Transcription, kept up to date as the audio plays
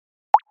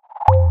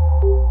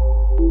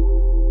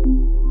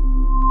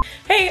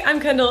Hey,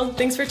 I'm Kendall.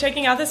 Thanks for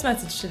checking out this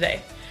message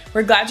today.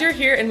 We're glad you're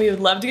here and we would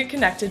love to get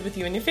connected with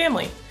you and your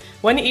family.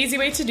 One easy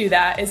way to do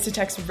that is to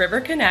text River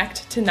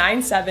Connect to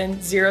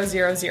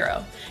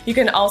 97000. You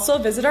can also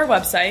visit our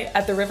website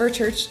at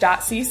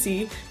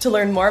theriverchurch.cc to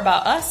learn more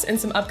about us and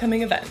some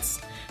upcoming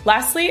events.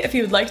 Lastly, if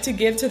you would like to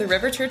give to the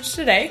River Church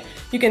today,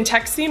 you can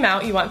text the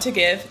amount you want to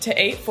give to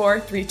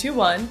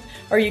 84321,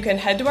 or you can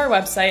head to our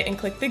website and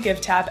click the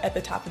Give tab at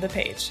the top of the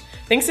page.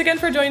 Thanks again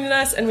for joining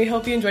us, and we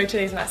hope you enjoyed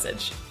today's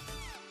message.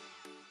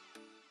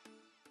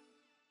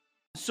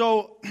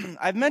 So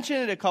I've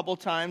mentioned it a couple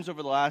times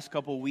over the last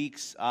couple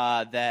weeks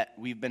that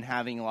we've been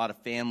having a lot of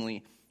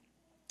family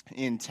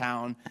in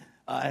town.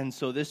 And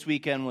so this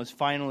weekend was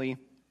finally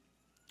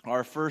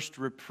our first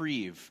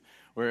reprieve,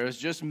 where it was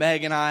just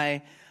Meg and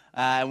I,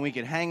 and we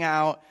could hang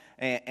out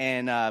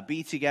and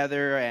be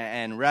together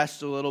and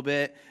rest a little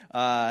bit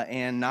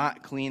and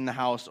not clean the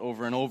house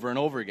over and over and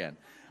over again.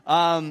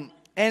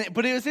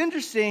 But it was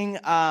interesting,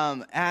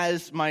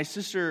 as my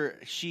sister,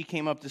 she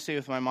came up to stay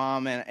with my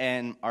mom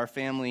and our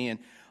family, and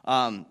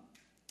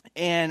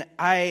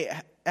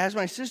as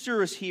my sister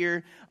was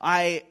here,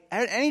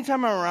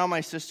 anytime I'm around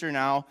my sister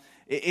now,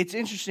 it's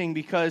interesting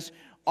because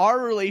our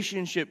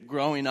relationship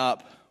growing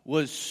up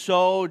was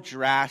so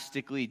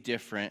drastically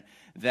different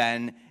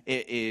than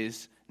it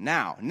is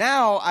now.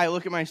 Now I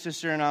look at my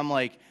sister and I'm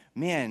like,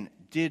 man,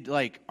 did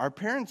our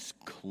parents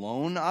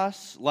clone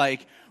us?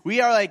 We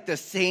are the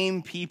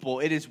same people.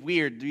 It is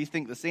weird. Do you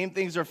think the same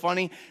things are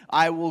funny?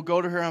 I will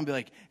go to her and be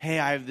like, hey,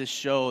 I have this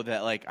show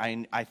that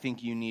I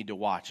think you need to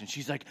watch. And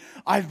she's like,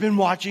 I've been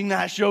watching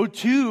that show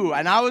too.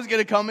 And I was going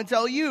to come and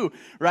tell you,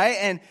 right?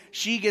 And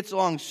she gets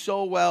along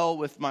so well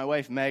with my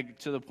wife, Meg,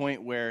 to the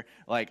point where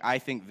I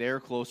think they're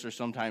closer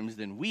sometimes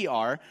than we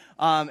are.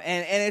 And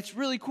it's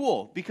really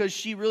cool because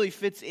she really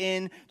fits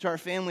in to our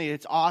family.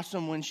 It's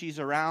awesome when she's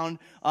around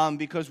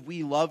because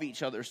we love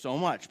each other so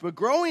much. But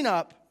growing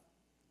up,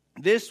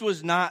 this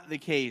was not the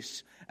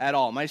case at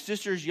all. My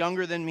sister's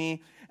younger than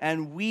me,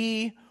 and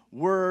we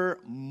were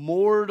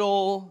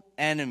mortal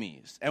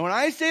enemies. And when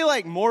I say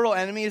mortal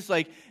enemies,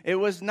 it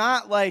was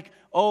not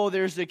oh,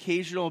 there's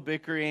occasional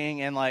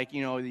bickering and the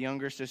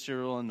younger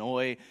sister will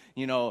annoy,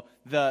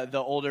 the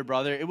older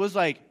brother. It was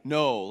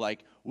no,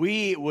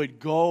 we would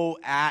go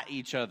at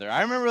each other.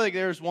 I remember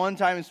there was one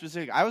time in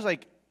specific, I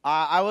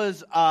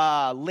was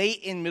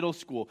late in middle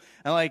school,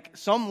 and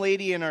some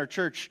lady in our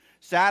church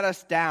sat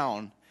us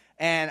down,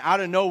 and out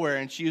of nowhere,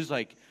 and she was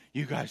like,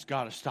 you guys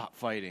got to stop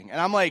fighting.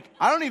 And I'm like,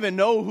 I don't even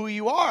know who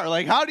you are.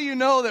 How do you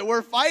know that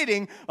we're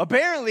fighting?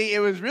 Apparently, it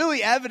was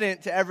really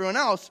evident to everyone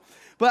else.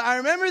 But I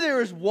remember there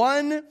was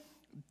one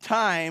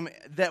time,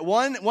 that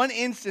one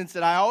instance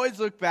that I always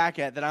look back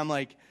at that I'm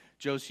like,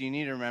 Josie, you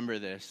need to remember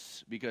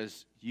this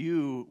because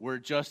you were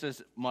just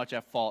as much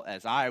at fault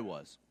as I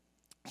was.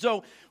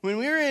 So when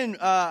we were when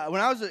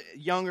I was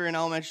younger in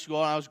elementary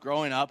school and I was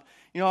growing up,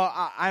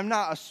 I'm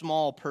not a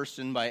small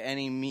person by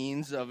any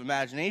means of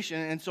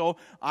imagination, and so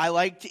I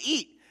like to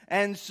eat.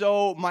 And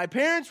so my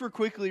parents were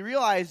quickly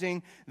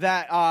realizing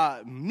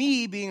that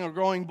me being a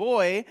growing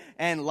boy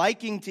and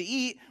liking to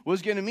eat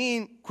was going to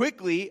mean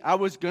quickly I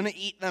was going to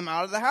eat them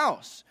out of the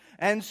house.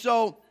 And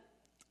so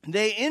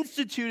they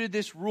instituted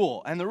this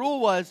rule, and the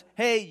rule was,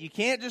 hey, you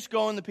can't just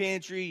go in the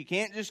pantry, you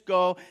can't just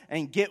go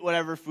and get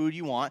whatever food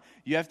you want.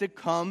 You have to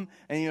come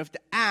and you have to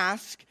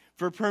ask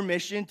for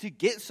permission to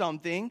get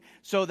something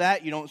so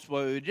that you don't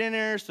spoil your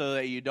dinner, so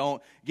that you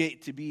don't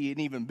get to be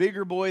an even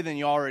bigger boy than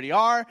you already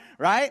are,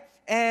 right?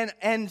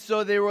 And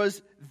so there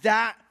was,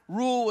 that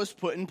rule was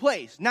put in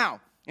place.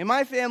 Now, in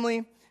my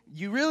family,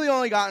 you really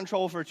only got in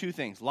trouble for two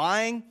things,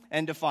 lying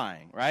and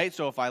defying, right?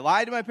 So if I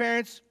lied to my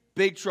parents,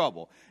 big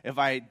trouble. If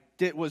I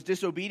was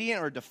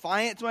disobedient or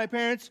defiant to my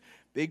parents,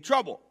 big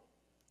trouble.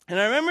 And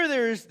I remember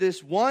there's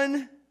this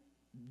one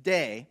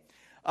day,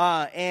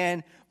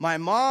 and my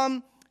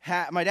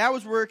dad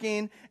was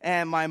working,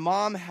 and my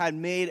mom had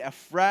made a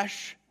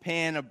fresh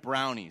pan of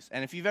brownies.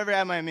 And if you've ever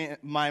had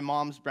my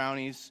mom's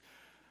brownies,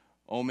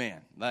 oh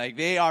man,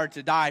 they are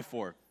to die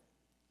for.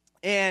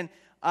 And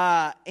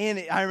I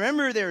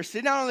remember they were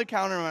sitting down on the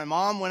counter, and my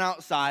mom went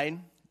outside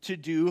to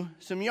do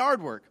some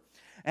yard work.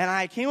 And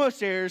I came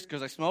upstairs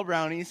because I smelled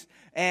brownies,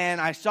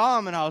 and I saw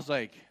them, and I was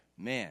like,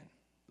 man,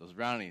 those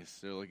brownies,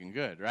 they're looking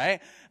good,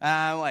 right? And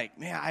I'm like,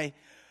 man,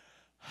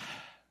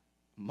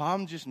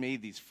 Mom just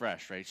made these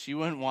fresh, right? She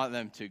wouldn't want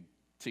them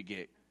to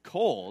get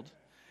cold.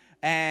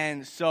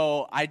 And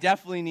so I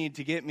definitely need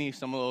to get me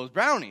some of those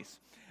brownies.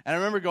 And I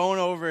remember going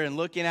over and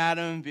looking at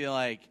them and being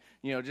like,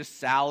 just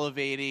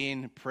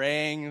salivating,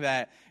 praying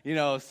that,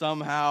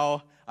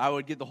 somehow I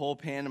would get the whole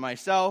pan to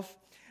myself.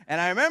 And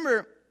I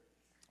remember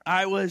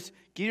I was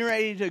getting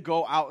ready to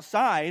go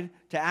outside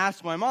to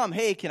ask my mom,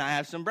 hey, can I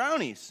have some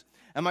brownies?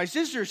 And my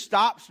sister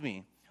stops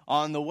me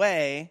on the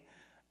way,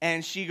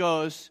 and she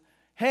goes,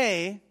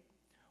 hey,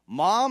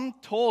 Mom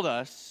told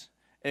us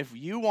if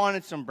you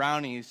wanted some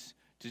brownies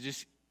to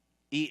just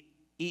eat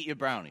your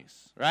brownies,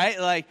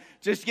 right?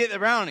 Just get the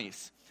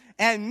brownies.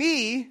 And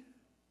me,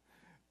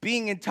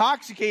 being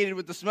intoxicated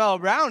with the smell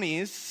of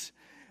brownies,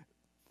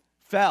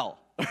 fell.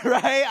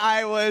 right?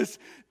 I was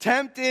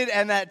tempted,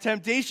 and that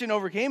temptation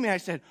overcame me. I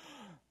said,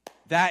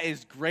 that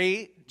is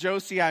great,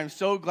 Josie. I'm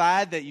so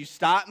glad that you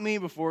stopped me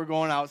before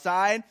going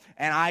outside.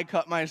 And I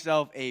cut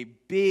myself a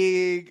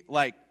big,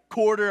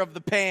 quarter of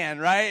the pan,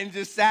 right? And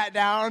just sat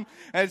down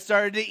and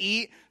started to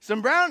eat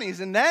some brownies.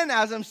 And then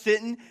as I'm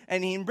sitting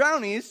and eating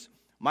brownies,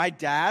 my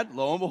dad,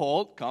 lo and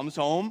behold, comes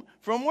home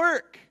from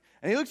work.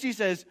 And he looks at me and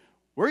says,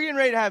 we're getting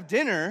ready to have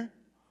dinner.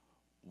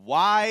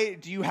 Why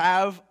do you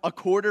have a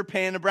quarter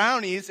pan of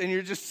brownies and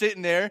you're just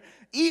sitting there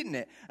eating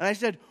it? And I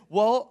said,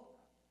 well,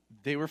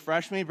 they were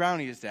fresh-made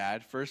brownies,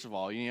 Dad, first of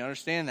all. You need to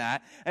understand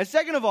that. And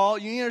second of all,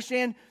 you need to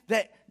understand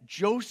that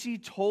Josie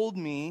told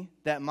me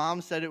that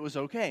Mom said it was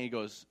okay. He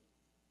goes,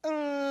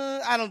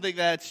 I don't think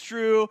that's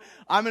true.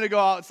 I'm going to go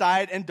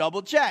outside and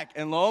double check.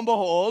 And lo and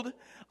behold,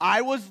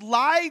 I was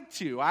lied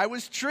to. I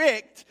was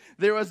tricked.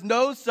 There was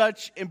no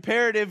such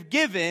imperative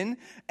given,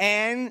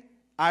 and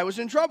I was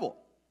in trouble.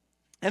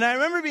 And I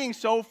remember being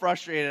so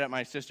frustrated at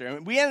my sister. I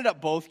mean, we ended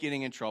up both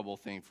getting in trouble,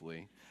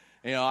 thankfully.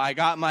 I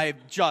got my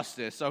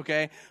justice,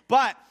 okay?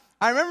 But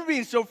I remember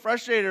being so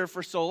frustrated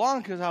for so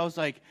long because I was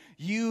like,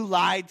 you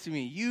lied to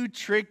me. You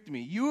tricked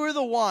me. You were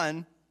the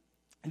one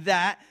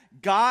that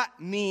got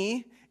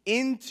me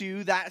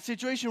into that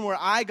situation where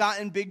I got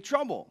in big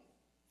trouble.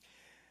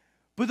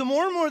 But the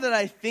more and more that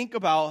I think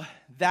about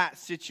that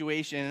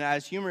situation, and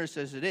as humorous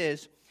as it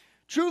is,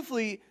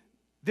 truthfully,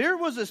 there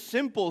was a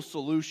simple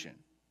solution,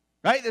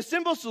 right? The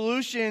simple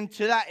solution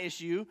to that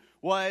issue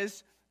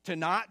was to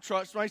not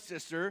trust my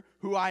sister,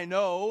 who I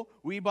know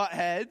we butt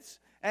heads,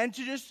 and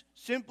to just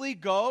simply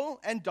go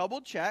and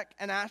double check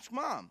and ask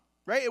Mom,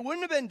 right? It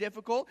wouldn't have been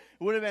difficult.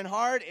 It would have been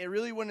hard. It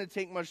really wouldn't have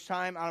taken much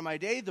time out of my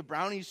day. The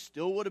brownies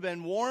still would have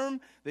been warm.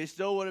 They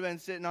still would have been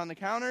sitting on the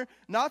counter.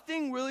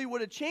 Nothing really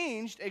would have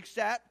changed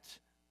except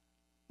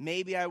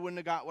maybe I wouldn't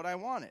have got what I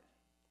wanted.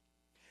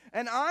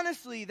 And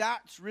honestly,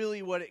 that's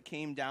really what it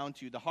came down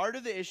to. The heart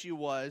of the issue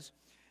was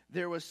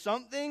there was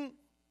something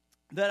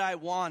that I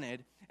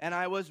wanted, and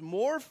I was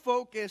more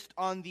focused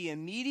on the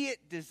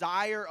immediate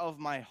desire of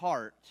my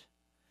heart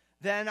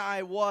than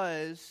I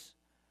was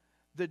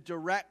the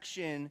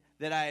direction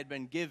that I had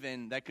been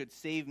given that could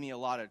save me a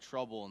lot of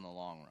trouble in the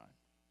long run.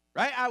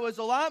 Right? I was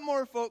a lot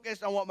more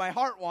focused on what my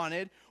heart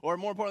wanted, or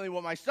more importantly,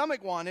 what my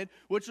stomach wanted,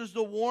 which was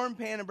the warm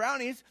pan of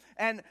brownies,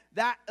 and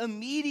that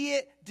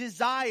immediate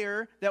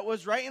desire that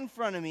was right in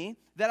front of me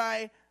that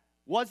I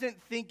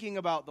wasn't thinking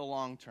about the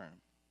long term.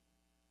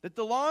 That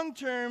the long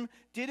term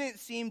didn't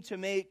seem to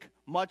make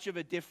much of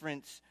a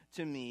difference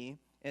to me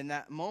in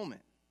that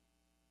moment.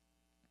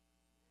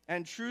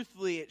 And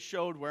truthfully, it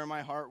showed where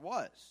my heart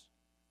was.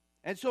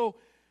 And so,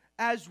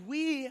 as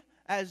we,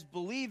 as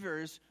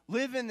believers,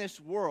 live in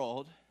this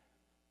world,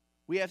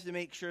 we have to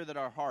make sure that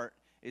our heart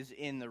is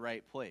in the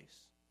right place.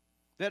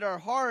 That our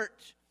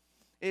heart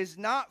is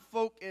not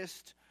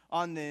focused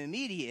on the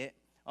immediate,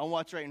 on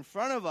what's right in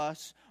front of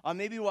us, on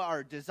maybe what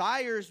our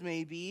desires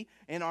may be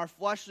in our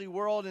fleshly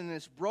world and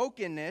this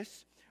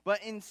brokenness,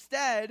 but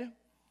instead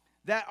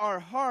that our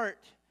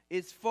heart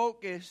is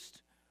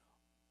focused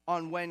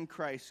on when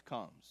Christ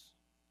comes.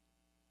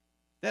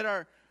 That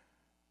our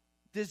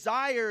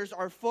desires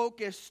are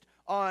focused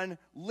on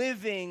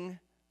living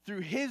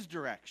through His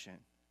direction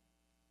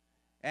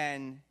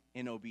and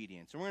in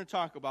obedience. And we're going to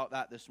talk about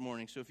that this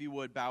morning. So if you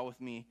would, bow with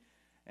me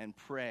and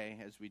pray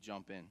as we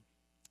jump in.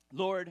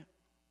 Lord,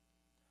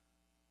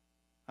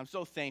 I'm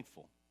so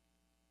thankful.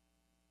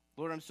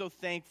 Lord, I'm so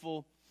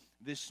thankful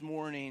this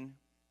morning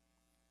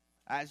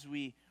as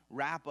we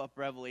wrap up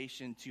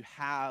Revelation to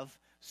have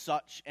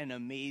such an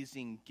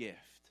amazing gift.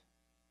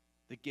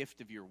 The gift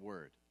of your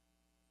word.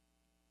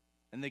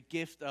 And the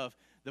gift of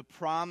the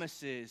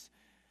promises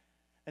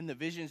and the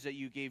visions that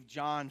you gave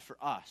John for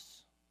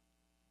us.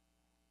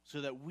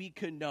 So that we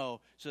could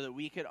know, so that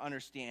we could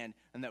understand,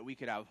 and that we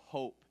could have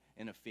hope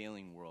in a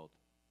failing world.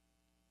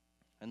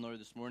 And Lord,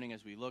 this morning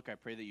as we look, I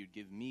pray that you'd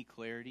give me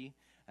clarity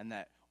and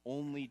that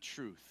only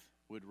truth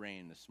would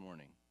reign this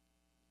morning.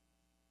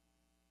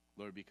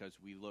 Lord, because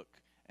we look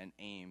and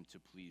aim to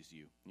please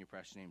you. In your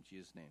precious name,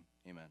 Jesus' name,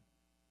 amen.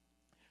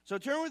 So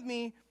turn with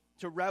me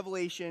to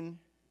Revelation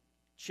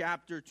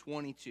chapter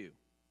 22.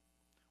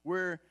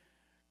 We're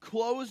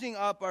closing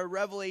up our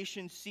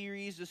Revelation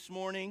series this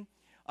morning.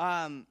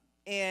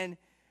 And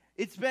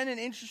it's been an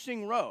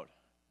interesting road,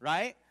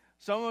 right?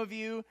 Some of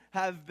you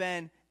have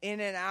been in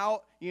and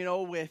out,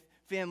 with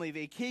family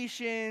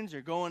vacations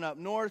or going up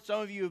north.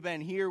 Some of you have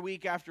been here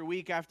week after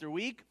week after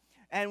week.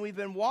 And we've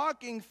been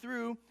walking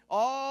through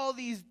all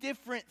these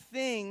different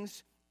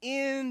things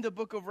in the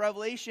book of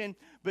Revelation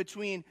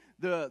between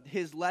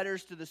his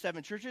letters to the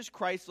seven churches,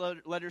 Christ's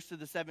letters to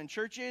the seven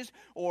churches,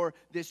 or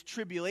this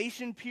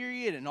tribulation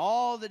period and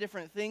all the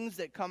different things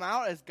that come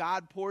out as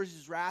God pours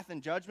his wrath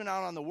and judgment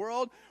out on the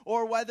world,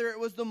 or whether it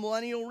was the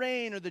millennial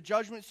reign or the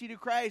judgment seat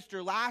of Christ,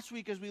 or last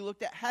week as we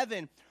looked at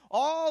heaven.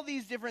 All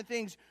these different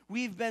things,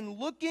 we've been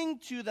looking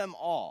to them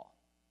all.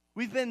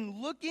 We've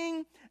been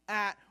looking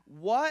at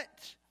what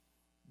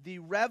the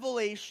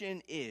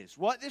revelation is,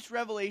 what this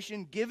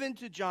revelation given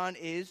to John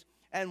is,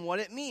 and what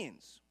it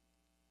means.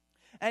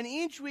 And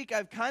each week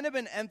I've kind of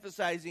been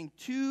emphasizing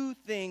two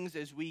things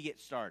as we get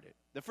started.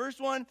 The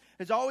first one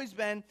has always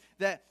been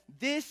that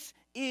this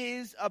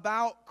is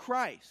about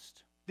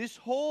Christ. This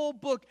whole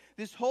book,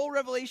 this whole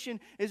Revelation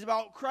is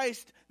about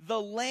Christ, the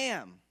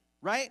Lamb,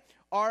 right?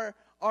 Our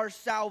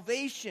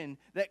salvation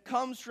that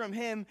comes from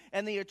Him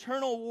and the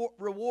eternal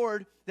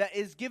reward that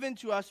is given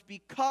to us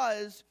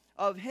because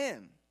of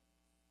Him.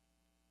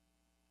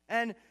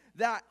 And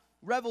that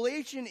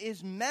Revelation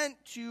is meant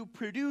to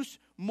produce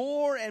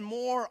more and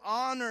more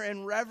honor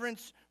and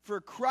reverence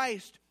for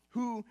Christ,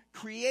 who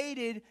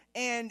created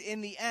and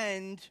in the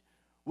end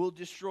will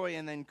destroy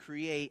and then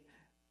create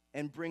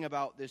and bring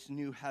about this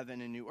new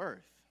heaven and new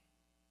earth.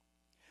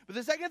 But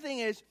the second thing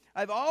is,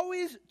 I've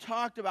always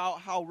talked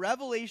about how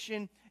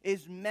Revelation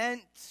is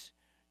meant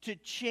to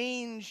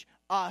change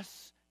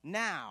us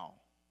now.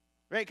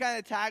 Right? Kind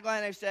of the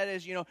tagline I've said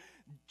is,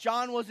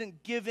 John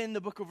wasn't given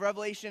the book of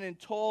Revelation and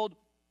told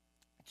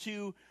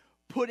to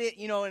put it,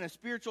 in a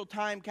spiritual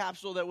time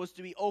capsule that was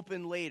to be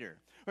opened later.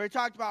 Or I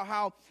talked about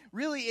how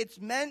really it's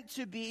meant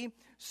to be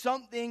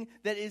something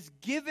that is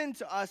given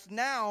to us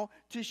now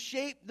to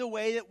shape the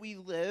way that we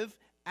live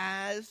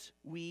as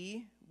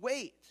we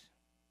wait.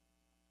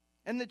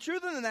 And the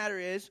truth of the matter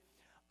is,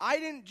 I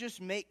didn't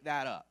just make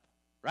that up,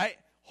 right?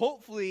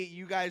 Hopefully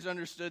you guys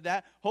understood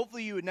that.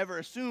 Hopefully you would never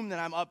assume that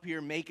I'm up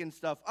here making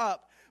stuff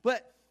up.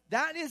 But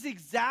that is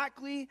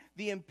exactly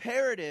the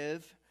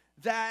imperative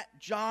that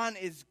John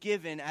is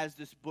given as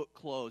this book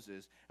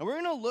closes. And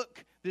we're going to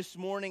look this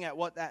morning at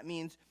what that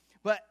means.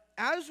 But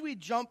as we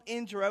jump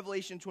into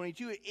Revelation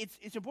 22,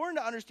 it's important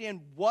to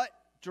understand what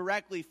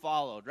directly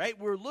followed, right?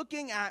 We're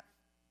looking at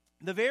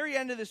the very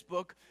end of this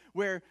book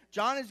where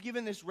John is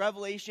given this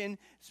revelation,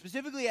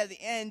 specifically at the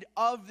end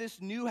of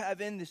this new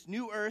heaven, this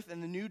new earth,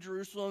 and the new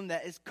Jerusalem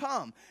that has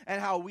come, and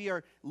how we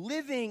are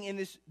living in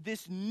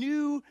this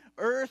new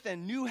earth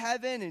and new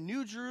heaven and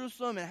new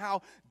Jerusalem, and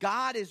how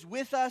God is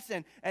with us,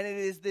 and it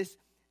is this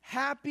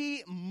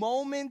happy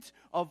moment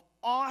of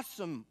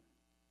awesome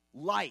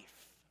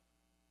life,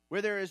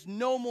 where there is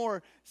no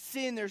more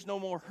sin, there's no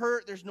more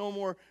hurt, there's no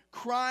more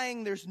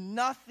crying, there's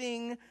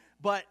nothing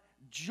but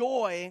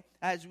joy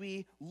as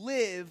we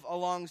live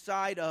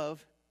alongside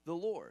of the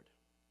Lord.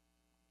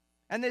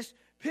 And this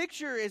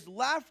picture is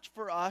left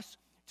for us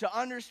to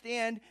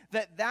understand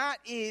that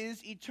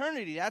is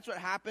eternity. That's what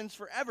happens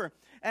forever.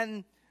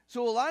 And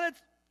so a lot of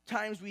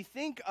times we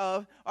think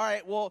of, all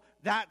right, well,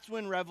 that's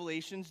when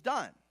Revelation's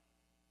done.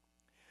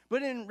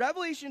 But in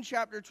Revelation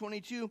chapter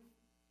 22,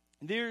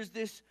 there's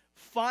this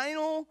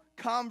final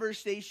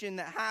conversation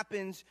that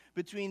happens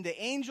between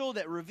the angel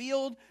that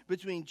revealed,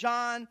 between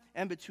John,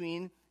 and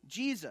between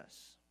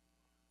Jesus.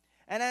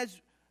 And as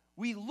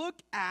we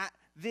look at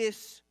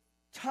this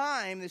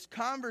time, this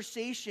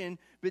conversation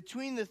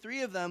between the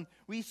three of them,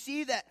 we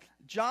see that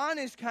John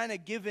is kind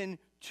of given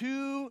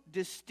two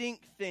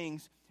distinct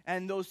things,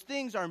 and those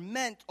things are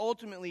meant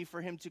ultimately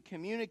for him to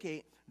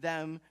communicate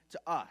them to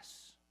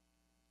us.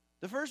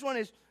 The first one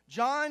is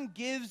John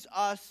gives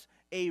us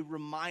a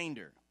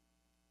reminder.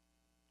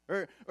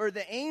 Or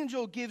the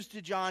angel gives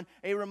to John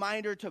a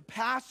reminder to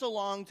pass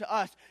along to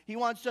us. He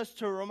wants us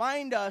to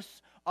remind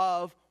us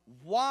of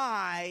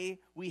why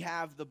we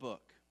have the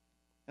book.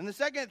 And the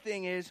second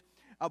thing is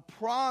a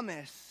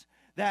promise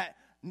that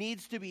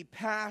needs to be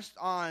passed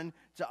on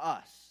to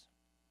us.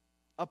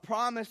 A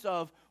promise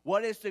of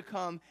what is to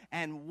come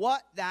and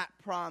what that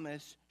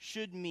promise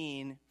should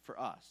mean for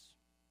us.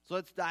 So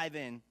let's dive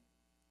in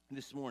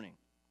this morning.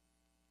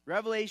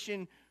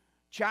 Revelation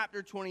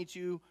chapter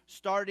 22,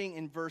 starting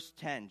in verse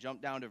 10.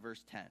 Jump down to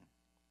verse 10.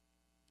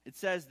 It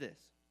says this,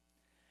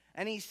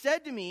 "And he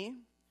said to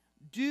me,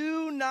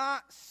 'Do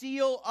not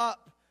seal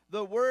up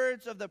the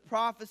words of the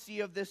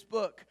prophecy of this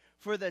book,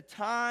 for the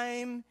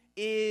time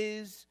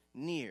is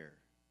near.'"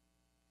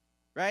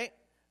 Right?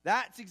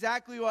 That's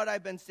exactly what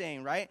I've been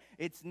saying, right?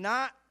 It's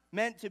not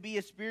meant to be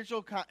a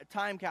spiritual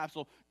time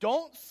capsule.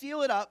 Don't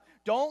seal it up.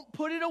 Don't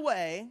put it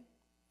away.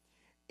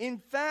 In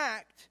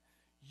fact,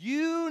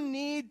 you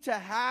need to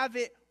have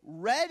it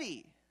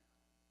ready.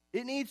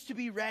 It needs to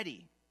be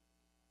ready.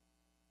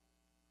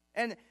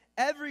 And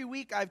every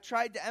week I've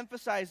tried to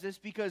emphasize this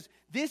because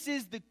this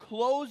is the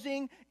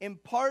closing,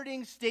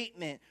 imparting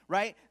statement,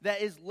 right,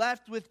 that is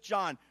left with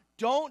John.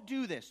 Don't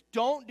do this.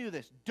 Don't do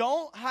this.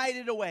 Don't hide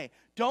it away.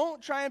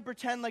 Don't try and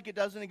pretend like it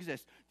doesn't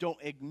exist.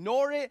 Don't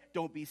ignore it.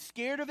 Don't be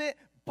scared of it.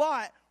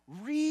 But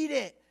read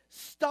it.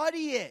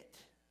 Study it.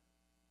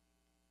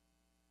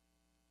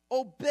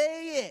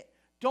 Obey it.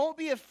 Don't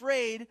be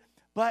afraid,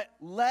 but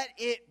let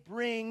it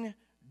bring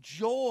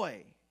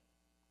joy.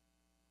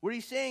 What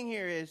he's saying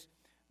here is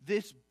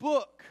this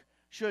book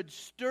should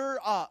stir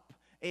up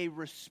a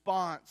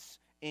response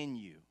in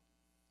you.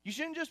 You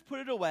shouldn't just put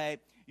it away.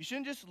 You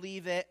shouldn't just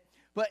leave it.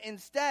 But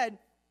instead,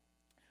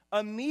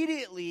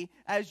 immediately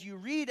as you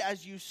read,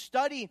 as you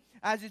study,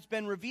 as it's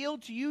been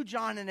revealed to you,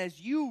 John, and as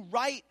you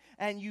write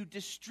and you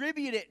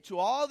distribute it to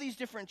all these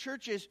different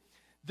churches,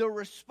 the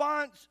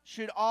response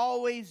should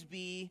always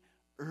be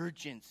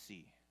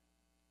urgency.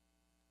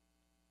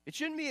 It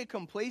shouldn't be a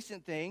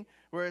complacent thing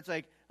where it's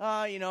like,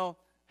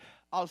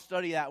 I'll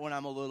study that when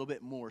I'm a little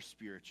bit more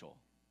spiritual,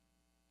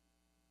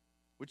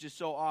 which is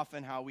so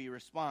often how we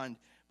respond.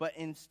 But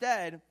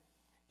instead,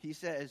 he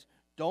says,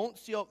 don't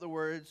seal up the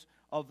words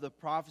of the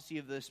prophecy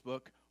of this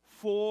book,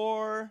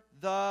 for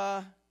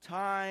the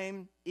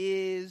time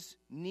is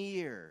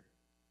near.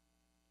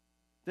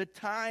 The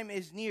time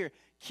is near.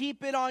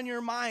 Keep it on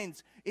your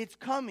minds. It's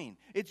coming.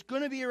 It's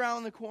going to be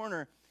around the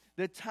corner.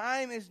 The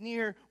time is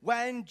near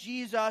when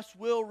Jesus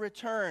will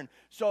return.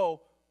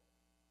 So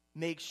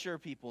make sure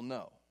people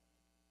know.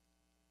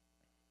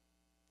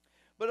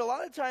 But a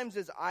lot of times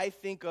as I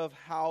think of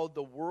how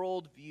the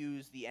world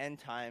views the end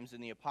times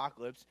and the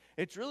apocalypse,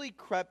 it's really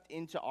crept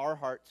into our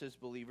hearts as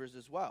believers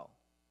as well.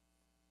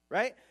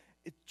 Right?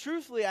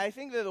 Truthfully, I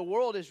think that the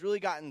world has really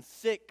gotten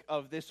sick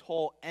of this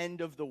whole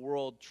end of the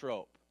world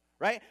trope.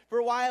 Right? For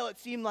a while it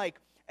seemed like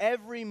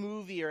every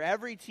movie or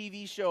every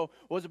TV show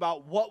was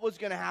about what was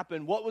going to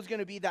happen, what was going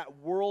to be that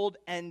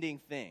world-ending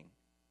thing.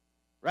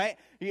 Right?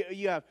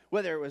 You have,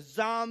 whether it was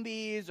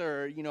zombies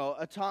or,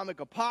 atomic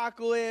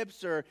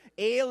apocalypse or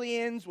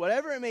aliens,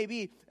 whatever it may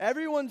be,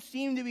 everyone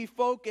seemed to be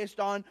focused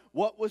on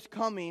what was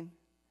coming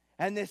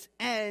and this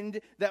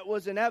end that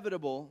was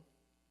inevitable.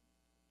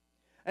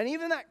 And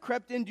even that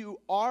crept into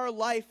our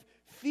life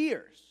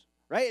fears,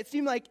 right? It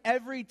seemed like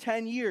every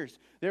 10 years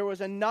there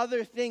was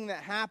another thing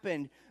that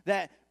happened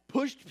that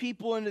pushed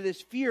people into this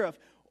fear of,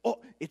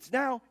 oh,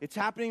 it's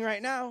happening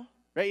right now.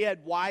 Right, you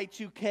had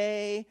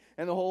Y2K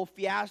and the whole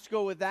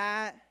fiasco with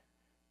that.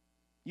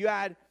 You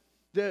had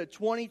the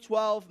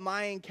 2012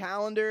 Mayan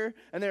calendar,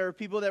 and there were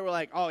people that were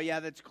like, oh yeah,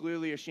 that's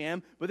clearly a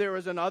sham. But there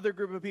was another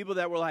group of people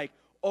that were like,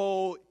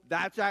 oh,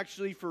 that's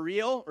actually for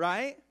real,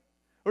 right?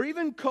 Or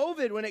even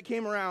COVID when it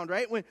came around,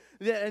 right? When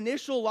the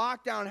initial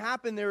lockdown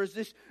happened, there was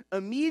this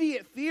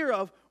immediate fear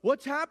of,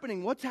 what's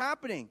happening? What's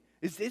happening?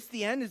 Is this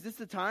the end? Is this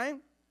the time?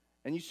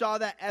 And you saw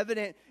that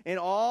evident in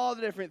all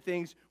the different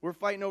things. We're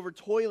fighting over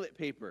toilet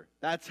paper.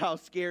 That's how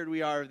scared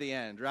we are of the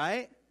end,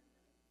 right?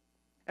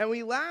 And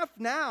we laugh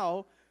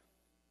now,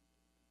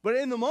 but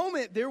in the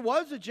moment, there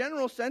was a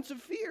general sense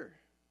of fear.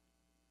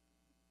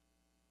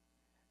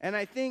 And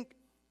I think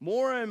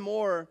more and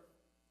more,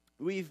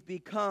 we've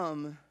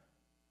become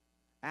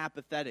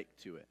apathetic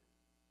to it.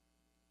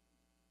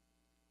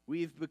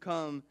 We've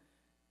become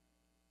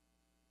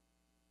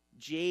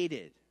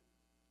jaded.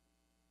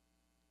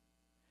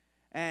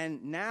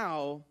 And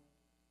now,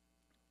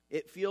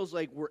 it feels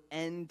like we're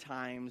end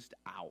times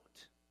out,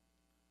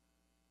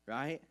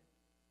 right?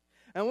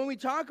 And when we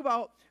talk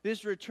about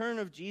this return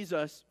of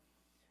Jesus,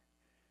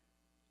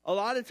 a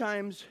lot of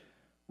times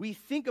we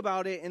think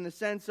about it in the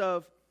sense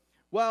of,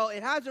 well,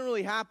 it hasn't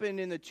really happened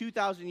in the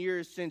 2,000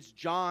 years since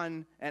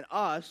John and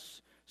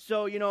us,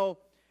 so,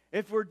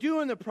 if we're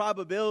doing the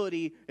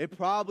probability, it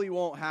probably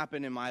won't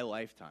happen in my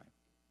lifetime.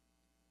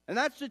 And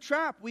that's the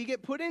trap we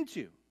get put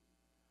into.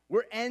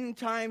 We're end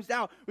times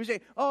out. We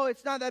say, oh,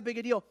 it's not that big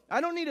a deal.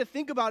 I don't need to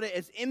think about it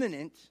as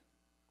imminent.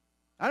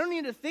 I don't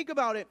need to think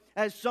about it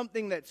as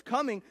something that's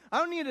coming. I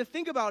don't need to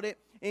think about it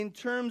in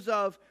terms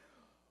of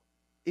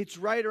it's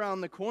right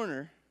around the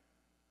corner.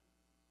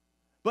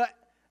 But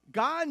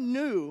God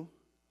knew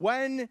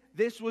when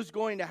this was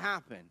going to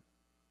happen.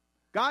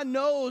 God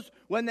knows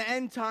when the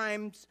end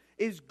times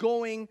is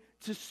going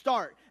to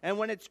start and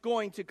when it's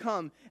going to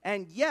come.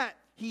 And yet,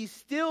 He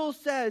still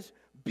says,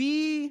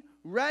 be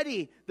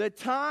ready. The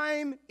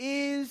time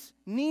is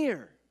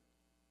near.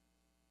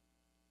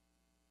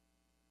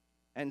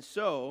 And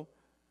so,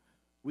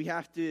 we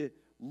have to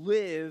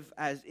live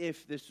as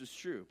if this is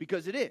true.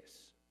 Because it is.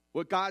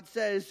 What God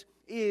says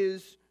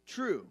is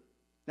true.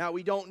 Now,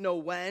 we don't know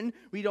when.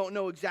 We don't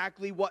know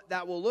exactly what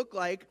that will look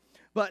like.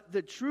 But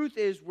the truth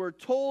is, we're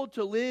told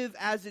to live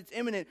as it's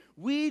imminent.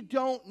 We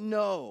don't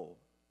know.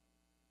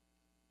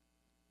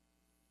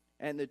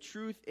 And the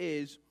truth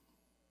is,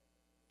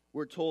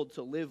 we're told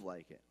to live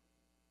like it.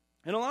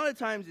 And a lot of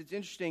times it's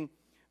interesting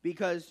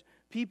because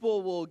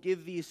people will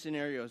give these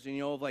scenarios,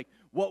 of like,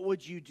 what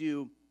would you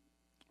do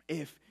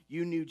if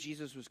you knew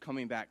Jesus was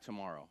coming back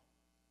tomorrow?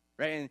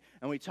 Right?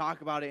 And we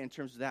talk about it in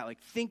terms of that. Like,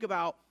 think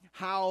about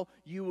how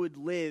you would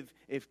live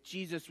if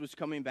Jesus was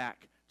coming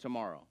back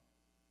tomorrow.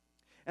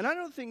 And I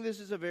don't think this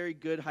is a very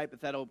good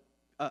hypothetical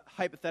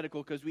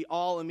because we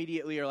all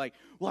immediately are like,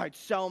 well, I'd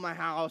sell my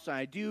house and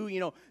I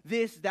do,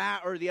 this,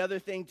 that, or the other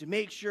thing to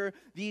make sure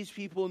these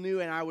people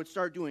knew, and I would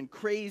start doing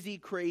crazy,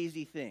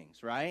 crazy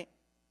things, right?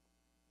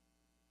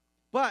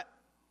 But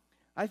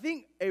I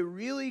think a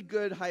really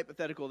good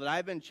hypothetical that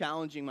I've been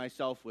challenging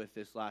myself with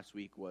this last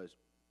week was,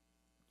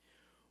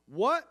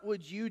 what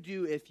would you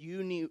do if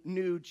you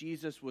knew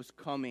Jesus was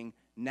coming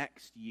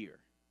next year?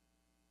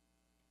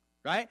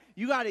 Right?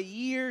 You got a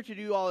year to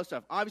do all this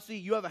stuff. Obviously,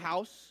 you have a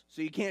house,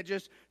 so you can't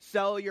just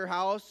sell your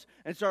house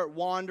and start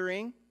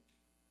wandering.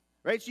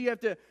 Right? So you have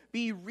to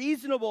be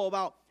reasonable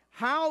about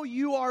how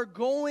you are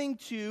going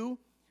to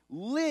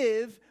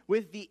live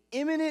with the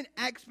imminent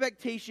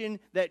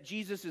expectation that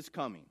Jesus is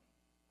coming.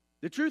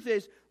 The truth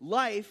is,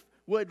 life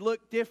would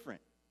look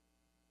different.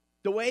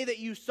 The way that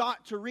you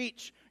sought to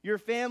reach your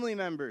family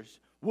members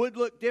would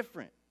look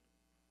different.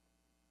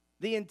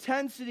 The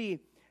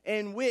intensity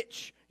in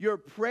which your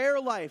prayer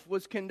life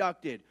was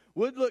conducted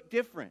would look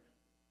different.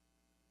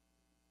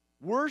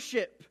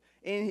 Worship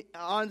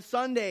on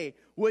Sunday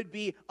would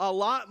be a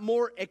lot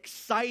more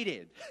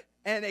excited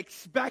and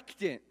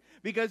expectant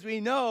because we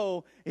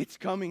know it's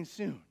coming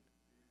soon.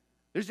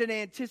 There's an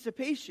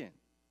anticipation.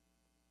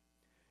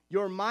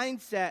 Your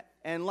mindset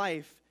and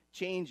life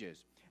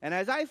changes. And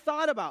as I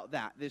thought about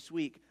that this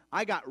week,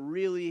 I got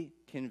really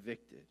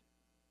convicted.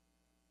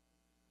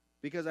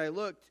 Because I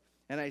looked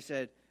and I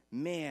said,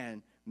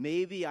 man,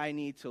 maybe I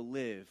need to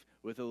live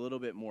with a little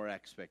bit more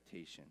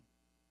expectation.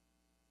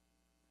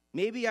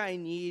 Maybe I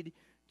need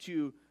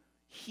to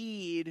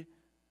heed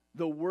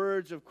the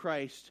words of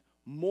Christ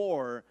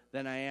more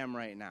than I am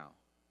right now.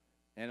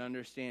 And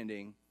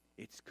understanding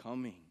it's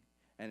coming,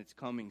 and it's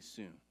coming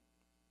soon.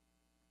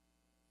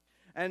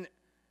 And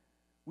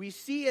we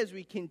see as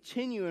we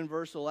continue in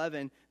verse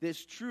 11,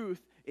 this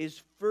truth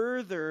is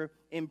further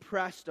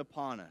impressed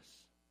upon us.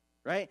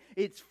 Right?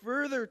 It's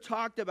further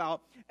talked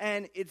about,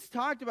 and it's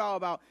talked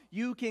about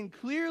you can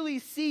clearly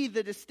see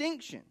the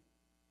distinction.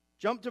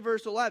 Jump to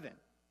verse 11.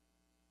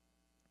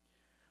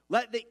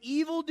 Let the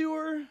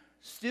evildoer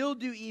still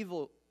do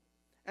evil,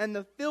 and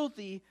the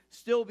filthy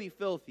still be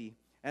filthy,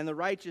 and the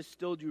righteous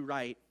still do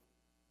right,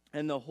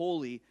 and the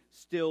holy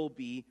still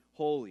be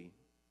holy.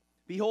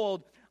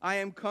 Behold, I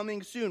am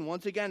coming soon.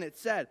 Once again it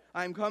said,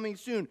 I am coming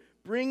soon,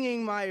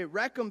 bringing my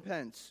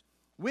recompense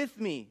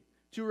with me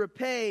to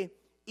repay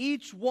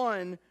each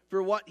one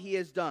for what he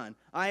has done.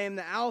 I am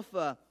the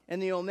Alpha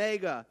and the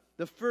Omega,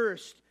 the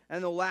first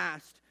and the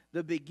last,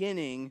 the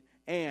beginning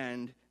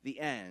and the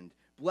end.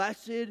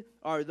 Blessed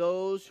are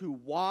those who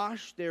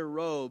wash their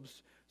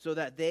robes so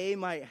that they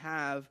might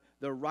have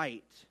the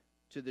right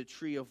to the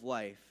tree of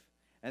life,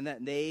 and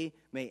that they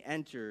may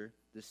enter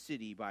the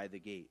city by the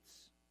gates.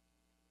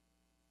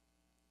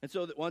 And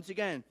so that once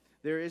again,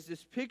 there is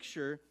this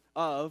picture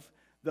of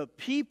the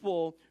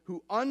people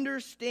who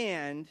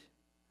understand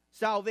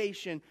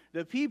salvation,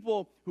 the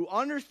people who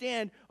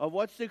understand of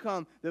what's to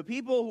come, the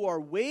people who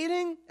are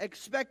waiting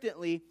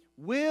expectantly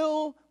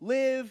will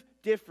live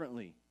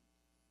differently.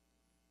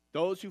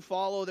 Those who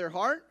follow their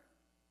heart,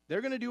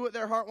 they're going to do what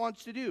their heart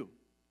wants to do.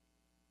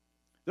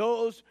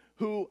 Those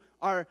who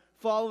are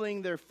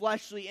following their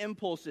fleshly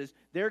impulses,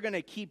 they're going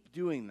to keep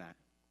doing that.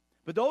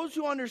 But those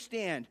who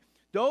understand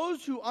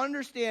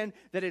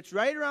that it's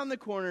right around the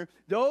corner,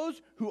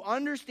 those who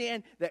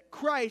understand that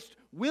Christ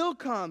will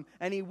come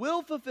and he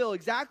will fulfill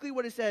exactly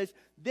what it says,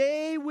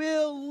 they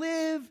will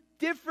live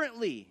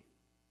differently.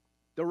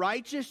 The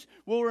righteous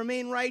will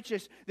remain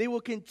righteous. They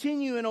will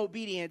continue in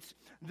obedience.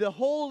 The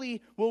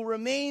holy will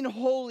remain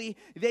holy.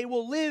 They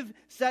will live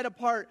set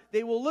apart.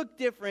 They will look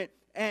different.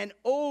 And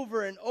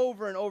over and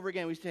over and over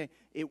again, we say,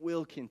 it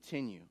will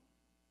continue.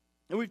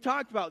 And we've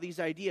talked about these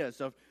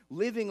ideas of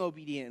living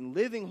obedient and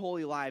living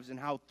holy lives and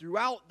how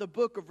throughout the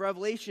book of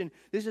Revelation,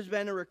 this has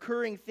been a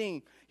recurring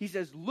thing. He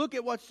says, look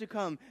at what's to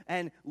come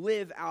and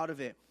live out of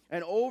it.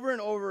 And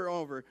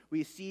over,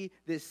 we see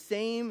this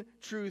same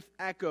truth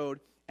echoed,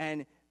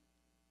 and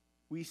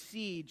we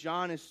see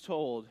John is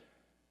told,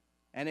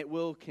 and it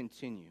will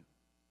continue.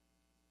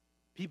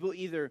 People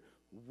either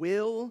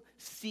will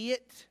see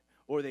it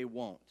or they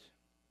won't.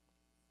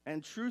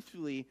 And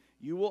truthfully,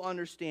 you will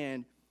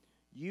understand,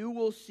 you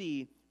will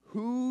see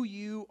who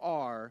you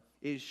are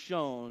is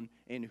shown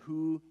in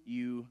who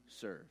you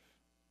serve.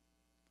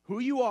 Who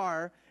you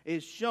are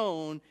is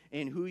shown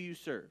in who you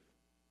serve.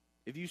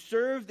 If you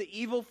serve the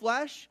evil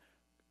flesh,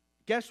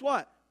 guess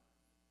what?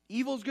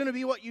 Evil's going to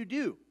be what you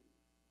do.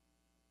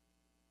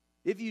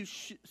 If you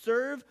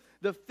serve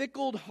the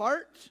fickle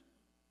heart,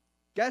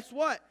 guess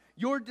what?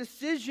 Your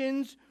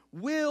decisions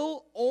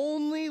will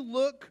only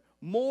look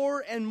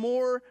more and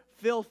more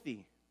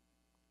filthy.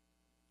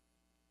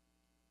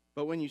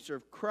 But when you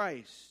serve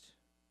Christ,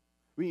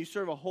 when you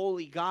serve a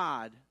holy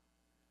God,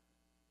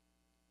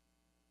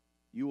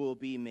 you will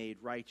be made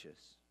righteous.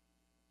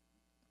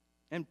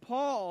 And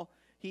Paul,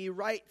 he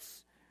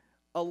writes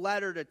a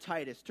letter to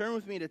Titus. Turn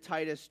with me to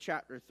Titus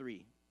chapter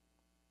 3.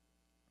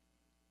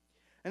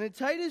 And in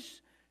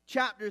Titus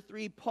chapter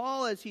 3,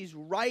 Paul, as he's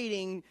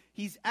writing,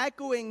 he's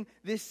echoing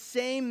this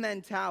same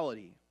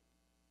mentality.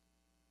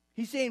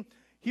 He's saying,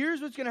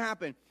 here's what's going to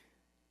happen.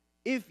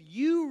 If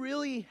you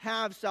really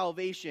have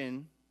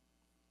salvation,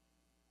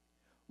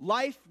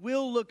 life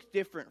will look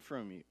different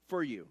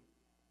for you.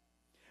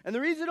 And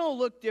the reason it'll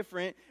look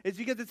different is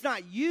because it's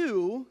not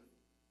you,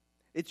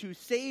 it's who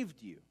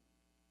saved you.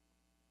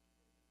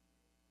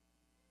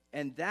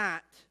 And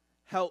that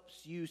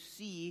helps you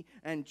see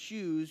and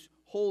choose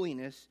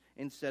holiness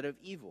instead of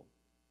evil.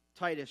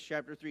 Titus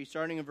chapter 3,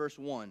 starting in verse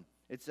 1,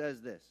 it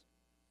says this.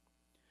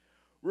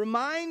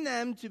 Remind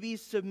them to be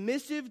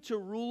submissive to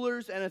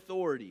rulers and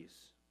authorities,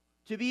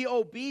 to be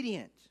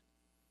obedient,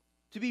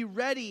 to be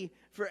ready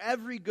for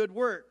every good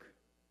work,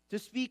 to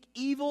speak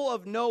evil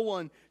of no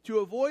one, to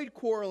avoid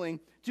quarreling,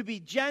 to be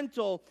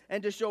gentle,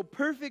 and to show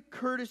perfect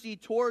courtesy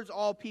towards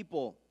all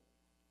people.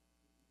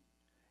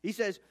 He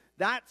says,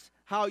 that's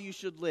how you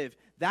should live.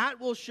 That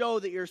will show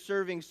that you're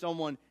serving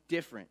someone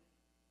different.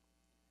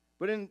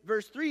 But in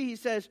verse 3, he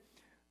says,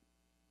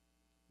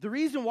 the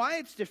reason why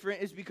it's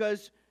different is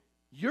because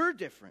you're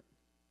different.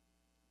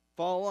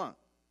 Follow along.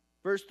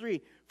 Verse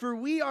 3, for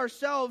we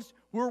ourselves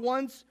were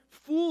once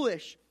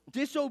foolish,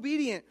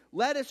 disobedient,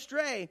 led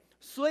astray,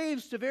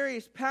 slaves to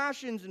various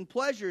passions and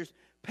pleasures,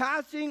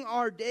 passing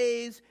our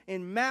days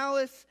in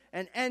malice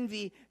and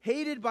envy,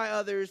 hated by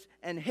others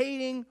and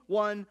hating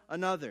one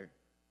another.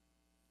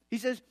 He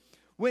says,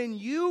 when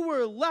you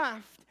were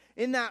left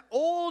in that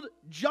old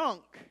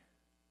junk,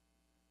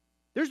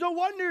 there's no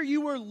wonder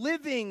you were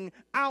living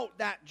out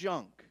that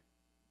junk.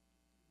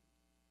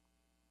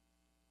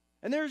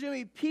 And there's going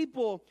to be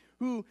people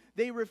who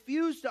they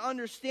refuse to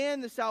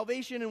understand the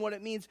salvation and what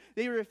it means.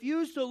 They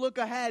refuse to look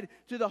ahead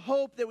to the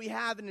hope that we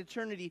have in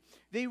eternity.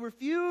 They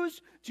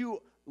refuse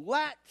to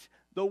let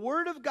the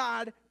Word of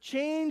God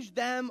change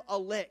them a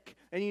lick.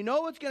 And you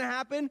know what's going to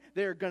happen?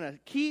 They're going to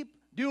keep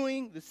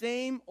doing the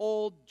same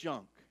old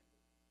junk.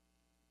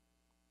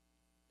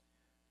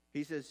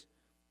 He says,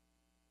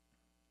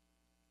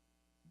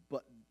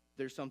 but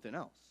there's something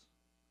else.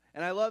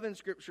 And I love in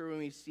Scripture when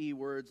we see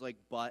words like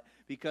but,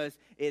 because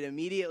it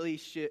immediately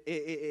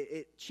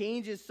it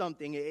changes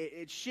something.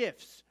 It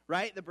shifts,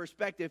 right, the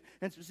perspective.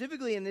 And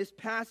specifically in this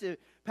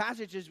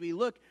passage as we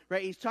look,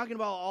 right, he's talking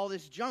about all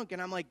this junk.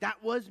 And I'm like,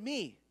 that was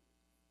me.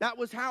 That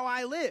was how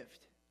I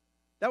lived.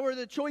 That were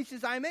the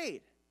choices I made.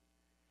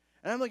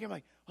 And I'm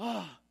like,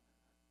 oh,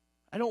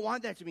 I don't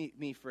want that to be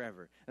me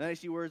forever. And then I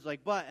see words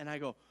like but, and I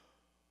go,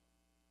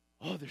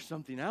 oh, there's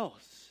something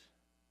else.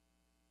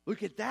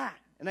 Look at that.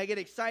 And I get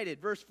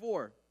excited. Verse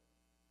 4.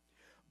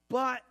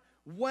 But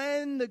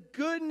when the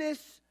goodness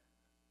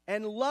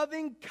and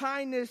loving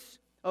kindness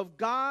of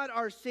God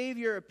our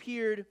Savior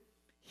appeared,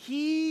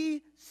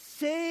 He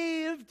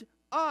saved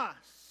us.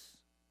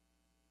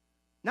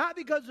 Not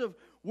because of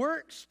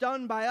works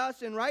done by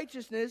us in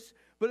righteousness,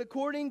 but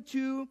according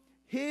to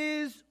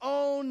His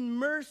own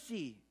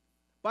mercy,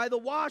 by the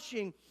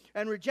washing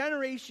and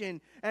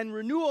regeneration and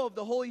renewal of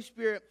the Holy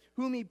Spirit,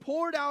 whom He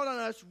poured out on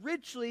us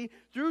richly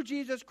through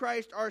Jesus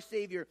Christ our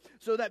Savior,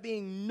 so that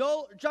being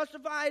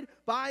justified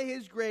by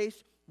His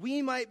grace,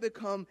 we might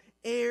become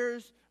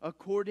heirs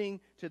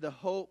according to the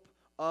hope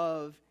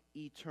of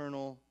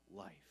eternal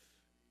life.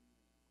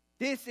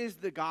 This is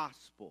the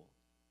gospel.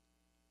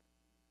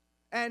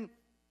 And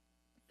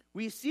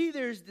we see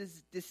there's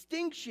this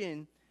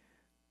distinction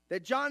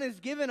that John has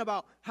given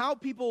about how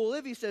people will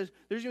live. He says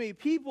there's going to be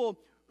people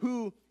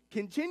who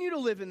continue to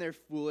live in their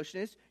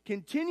foolishness,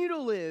 continue to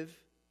live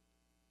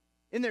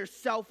in their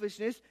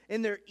selfishness,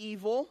 in their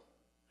evil.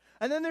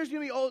 And then there's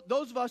going to be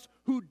those of us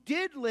who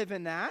did live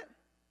in that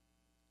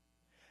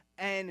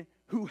and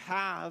who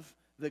have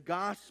the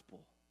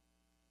gospel,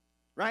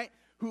 right?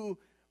 Who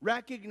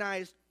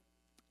recognized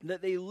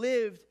that they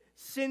lived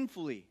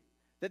sinfully,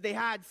 that they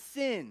had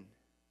sin.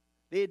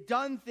 They had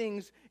done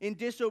things in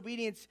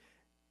disobedience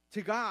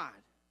to God.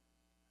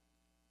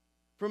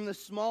 From the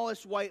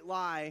smallest white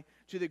lie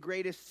to the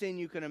greatest sin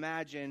you can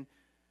imagine,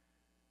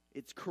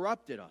 it's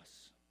corrupted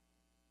us.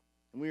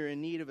 And we are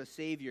in need of a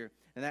Savior.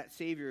 And that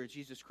Savior is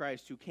Jesus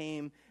Christ, who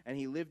came and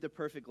He lived a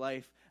perfect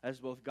life as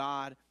both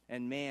God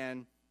and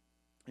man.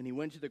 And He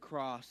went to the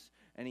cross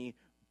and He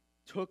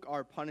took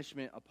our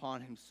punishment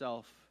upon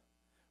Himself,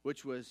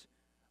 which was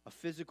a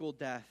physical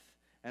death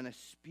and a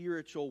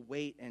spiritual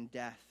weight and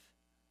death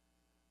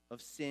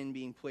of sin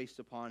being placed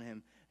upon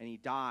Him. And He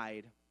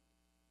died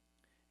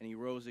and He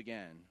rose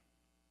again.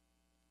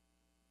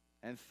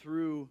 And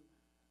through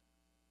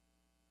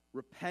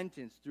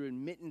repentance, through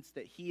admittance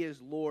that He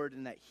is Lord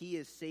and that He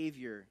is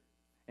Savior,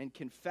 and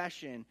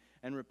confession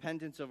and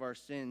repentance of our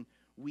sin,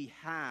 we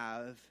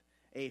have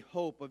a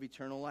hope of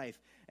eternal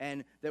life.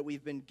 And that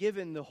we've been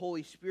given the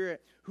Holy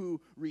Spirit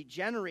who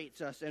regenerates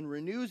us and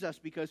renews us,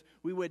 because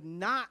we would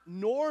not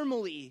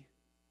normally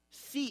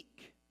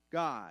seek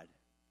God,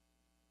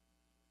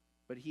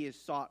 but He has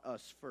sought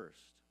us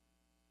first.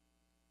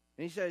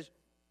 And He says,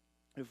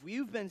 if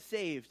you've been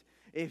saved,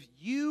 if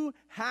you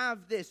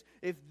have this,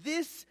 if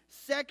this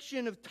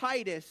section of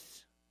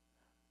Titus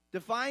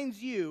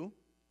defines you,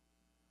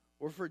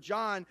 or for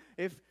John,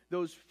 if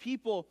those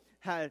people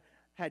had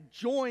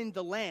joined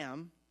the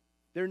Lamb,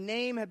 their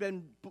name had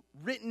been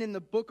written in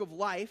the book of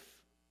life,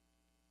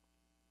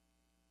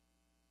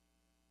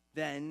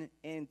 then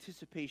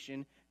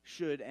anticipation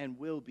should and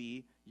will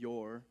be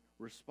your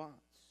response.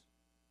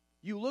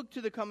 You look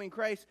to the coming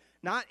Christ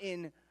not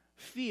in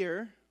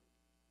fear,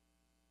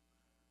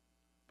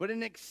 but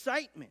in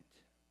excitement.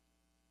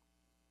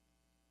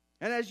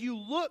 And as you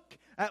look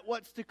at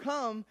what's to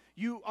come,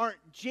 you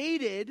aren't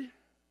jaded,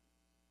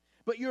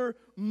 but you're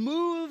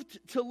moved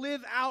to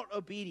live out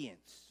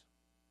obedience.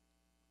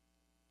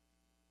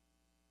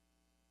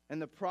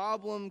 And the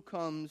problem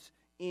comes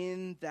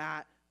in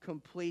that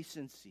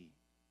complacency.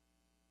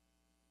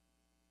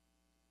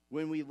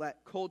 When we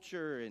let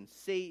culture and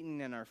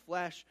Satan and our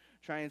flesh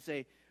try and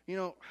say,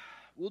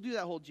 we'll do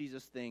that whole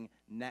Jesus thing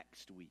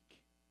next week.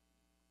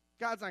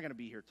 God's not going to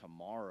be here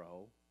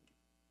tomorrow.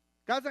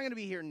 God's not going to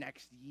be here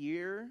next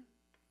year.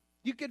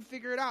 You can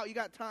figure it out. You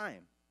got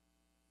time.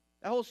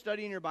 That whole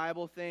studying your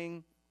Bible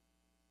thing,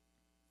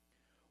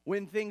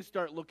 When things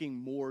start looking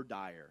more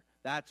dire,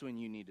 that's when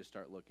you need to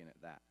start looking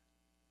at that.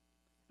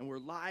 And we're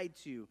lied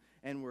to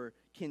and we're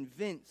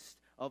convinced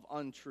of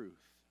untruth,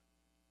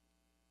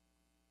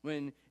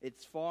 when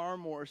it's far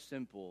more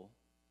simple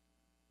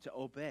to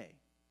obey.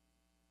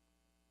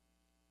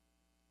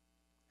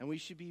 And we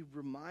should be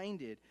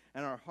reminded,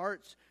 and our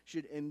hearts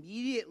should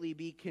immediately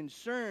be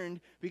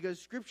concerned,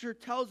 because Scripture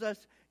tells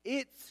us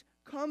it's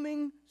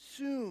coming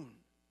soon.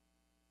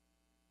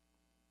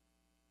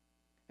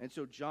 And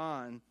so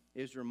John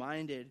is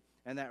reminded,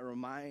 and that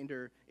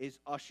reminder is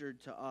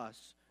ushered to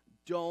us.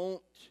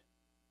 Don't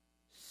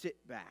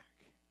sit back.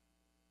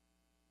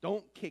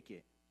 Don't kick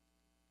it.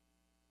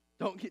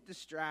 Don't get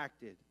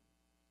distracted.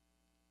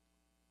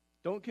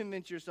 Don't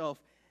convince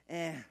yourself,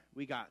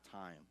 we got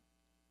time.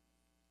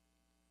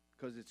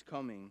 Because it's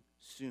coming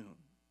soon.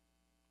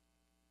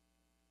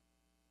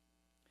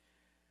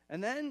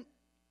 And then,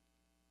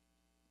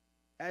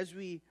 as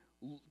we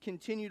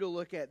continue to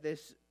look at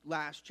this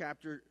last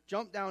chapter,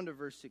 jump down to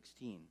verse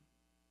 16.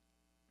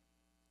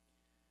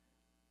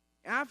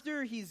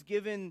 After he's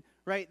given,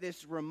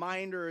 this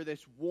reminder,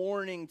 this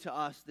warning to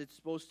us that's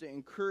supposed to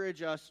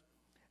encourage us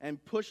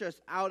and push us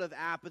out of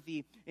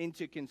apathy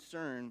into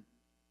concern,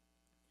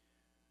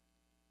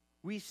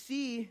 we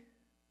see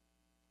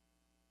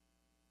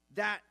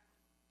that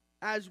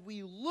as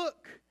we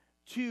look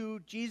to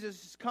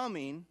Jesus'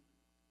 coming,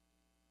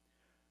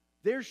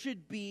 there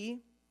should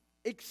be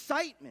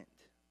excitement.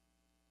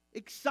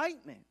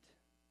 Excitement.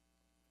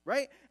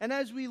 Right? And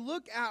as we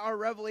look at our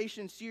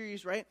Revelation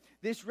series,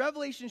 this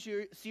Revelation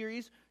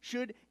series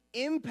should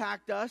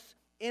impact us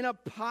in a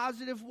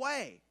positive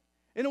way.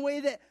 In a way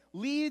that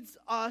leads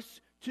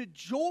us to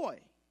joy.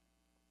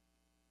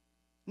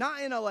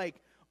 Not in a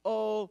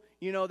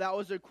that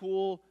was a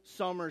cool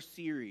summer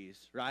series,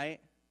 right?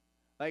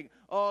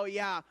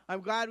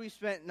 I'm glad we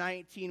spent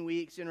 19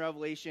 weeks in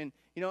Revelation,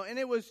 and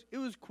it was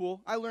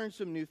cool. I learned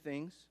some new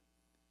things.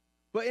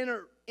 But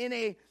in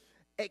a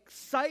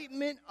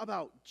excitement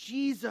about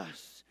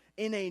Jesus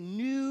in a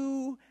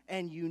new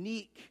and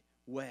unique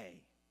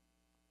way.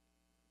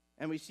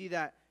 And we see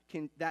that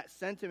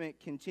sentiment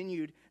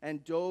continued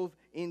and dove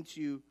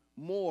into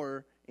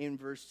more in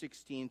verse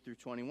 16 through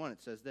 21.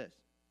 It says this: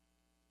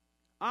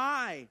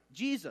 I,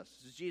 Jesus,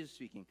 this is Jesus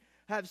speaking,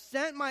 have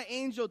sent my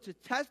angel to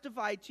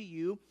testify to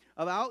you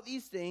about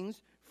these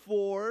things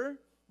for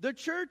the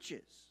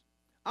churches.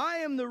 I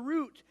am the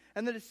root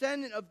and the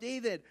descendant of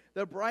David,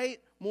 the bright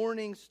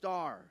morning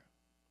star.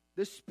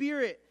 The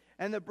Spirit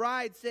and the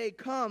bride say,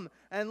 come,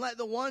 and let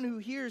the one who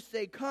hears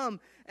say, come,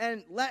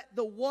 and let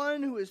the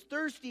one who is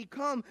thirsty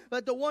come.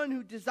 Let the one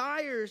who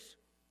desires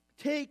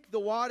take the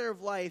water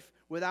of life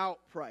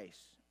without price.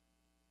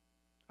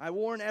 I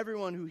warn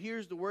everyone who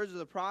hears the words of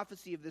the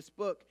prophecy of this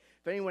book.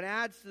 If anyone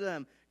adds to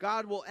them,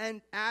 God will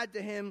add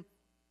to him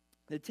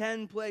the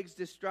 10 plagues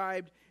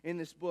described in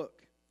this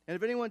book. And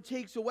if anyone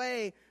takes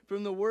away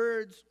from the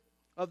words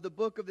of the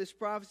book of this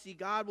prophecy,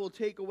 God will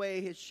take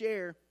away his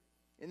share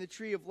in the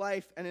tree of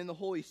life and in the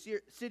holy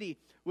city,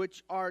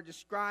 which are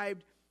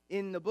described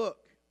in the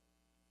book.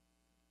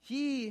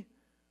 He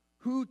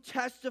who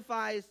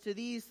testifies to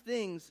these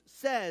things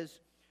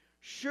says,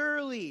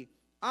 surely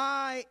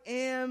I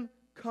am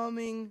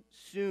coming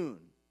soon.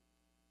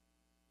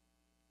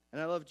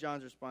 And I love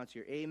John's response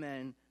here.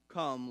 Amen.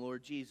 Come,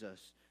 Lord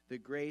Jesus. The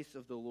grace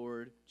of the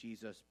Lord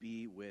Jesus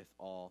be with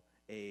all.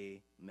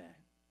 Amen.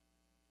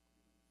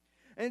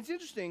 And it's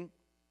interesting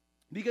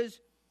because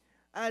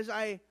as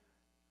I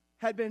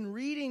had been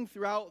reading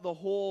throughout the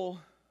whole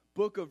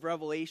book of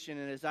Revelation,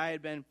 and as I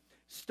had been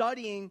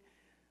studying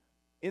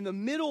in the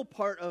middle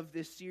part of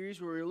this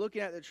series where we were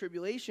looking at the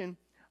tribulation,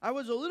 I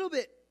was a little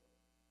bit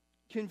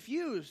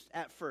confused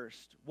at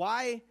first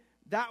why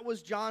that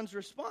was John's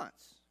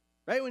response.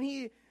 Right?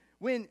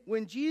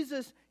 When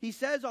Jesus, he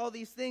says all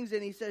these things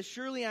and he says,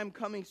 surely I'm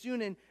coming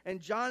soon,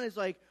 and John is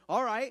like,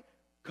 all right,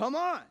 come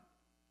on.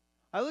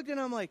 I looked at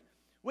him, I'm like,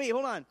 wait,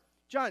 hold on.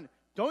 John,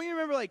 don't you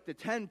remember the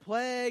 10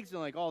 plagues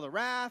and all the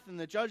wrath and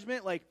the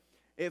judgment?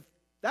 If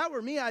that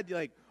were me, I'd be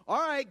like, all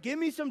right, give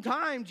me some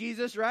time,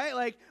 Jesus,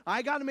 right?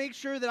 I got to make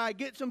sure that I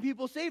get some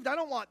people saved. I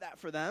don't want that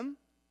for them.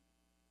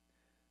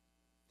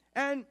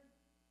 And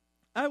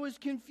I was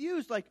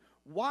confused,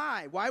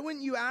 why? Why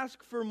wouldn't you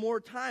ask for more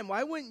time?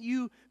 Why wouldn't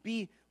you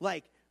be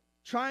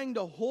trying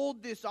to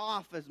hold this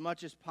off as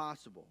much as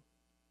possible?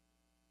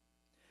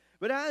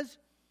 But as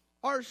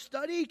our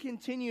study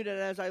continued, and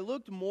as I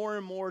looked more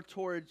and more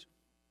towards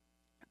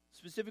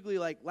specifically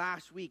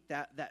last week,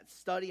 that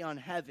study on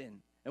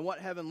heaven and what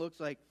heaven looks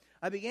like,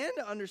 I began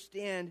to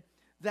understand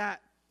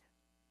that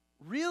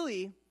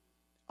really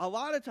a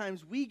lot of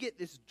times we get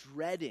this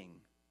dreading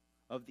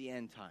of the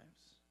end times,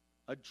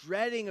 a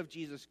dreading of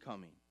Jesus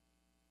coming.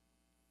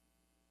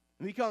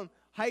 And we become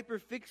hyper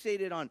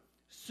fixated on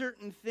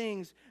certain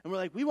things, and we're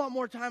like, we want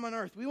more time on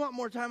earth. We want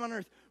more time on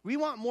earth. We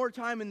want more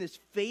time in this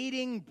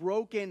fading,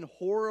 broken,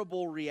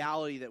 horrible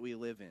reality that we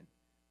live in.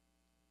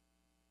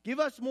 Give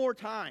us more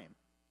time.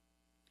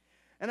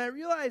 And I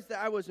realized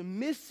that I was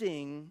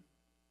missing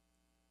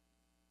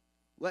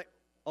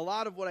a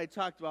lot of what I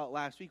talked about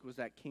last week was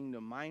that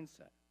kingdom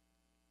mindset.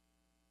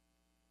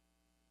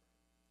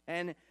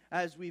 And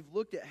as we've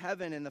looked at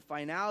heaven and the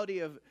finality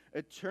of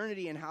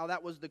eternity and how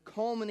that was the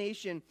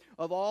culmination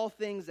of all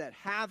things that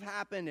have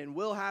happened and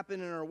will happen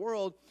in our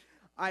world,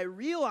 I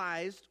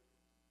realized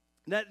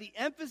that the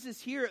emphasis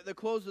here at the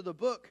close of the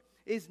book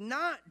is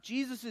not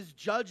Jesus'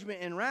 judgment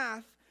and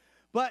wrath,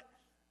 but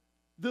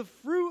the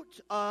fruit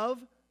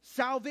of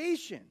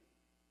salvation.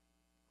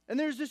 And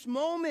there's this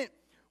moment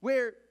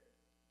where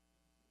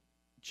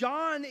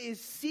John is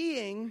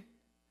seeing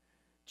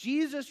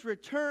Jesus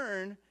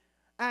return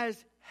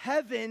as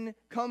heaven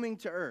coming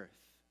to earth.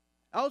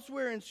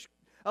 Elsewhere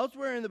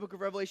in the book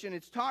of Revelation,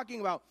 it's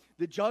talking about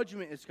the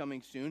judgment is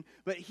coming soon.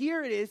 But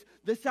here it is,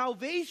 the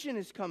salvation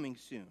is coming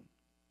soon.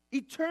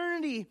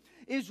 Eternity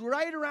is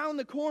right around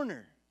the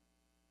corner.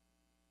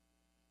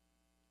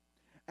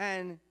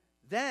 And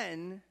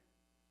then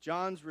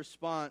John's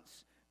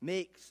response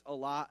makes a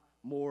lot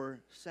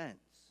more sense.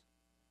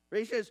 Right?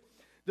 He says,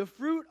 the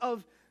fruit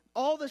of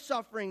all the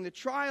suffering, the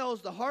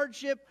trials, the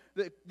hardship,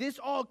 this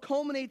all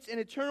culminates in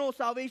eternal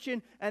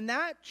salvation, and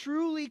that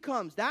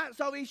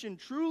salvation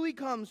truly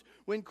comes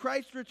when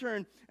Christ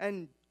returns.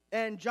 And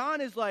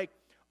John is like,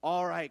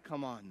 all right,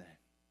 come on then.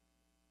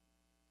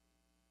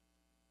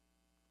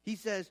 He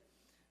says,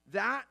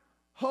 that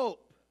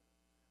hope,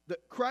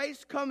 that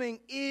Christ coming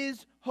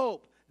is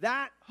hope.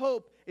 That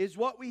hope is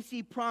what we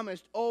see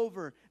promised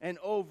over and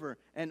over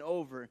and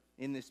over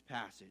in this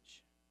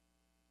passage.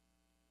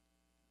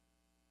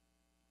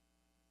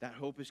 That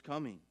hope is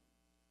coming.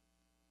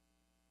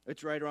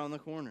 It's right around the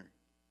corner.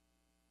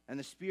 And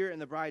the Spirit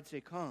and the bride say,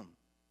 come.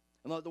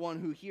 And let the one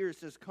who hears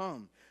says,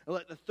 come. And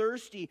let the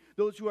thirsty,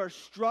 those who are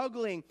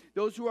struggling,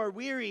 those who are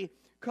weary,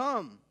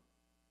 come.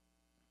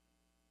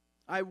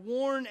 I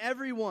warn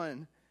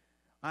everyone,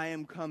 I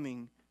am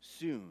coming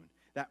soon.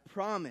 That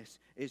promise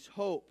is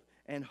hope,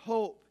 and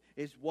hope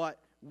is what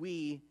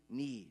we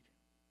need.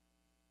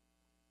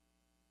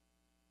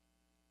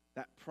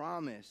 That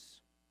promise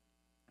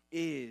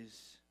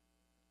is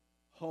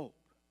hope.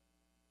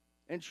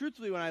 And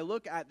truthfully, when I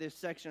look at this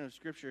section of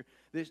Scripture,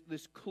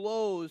 this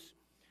close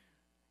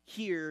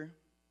here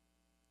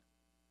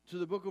to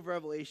the book of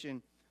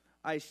Revelation,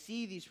 I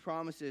see these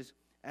promises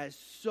as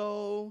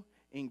so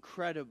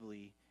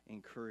incredibly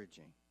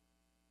encouraging.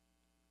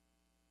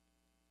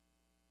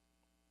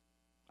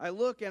 I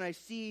look and I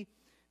see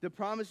the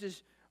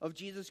promises of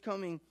Jesus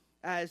coming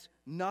as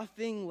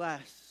nothing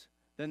less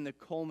than the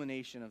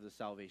culmination of the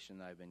salvation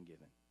that I've been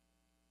given.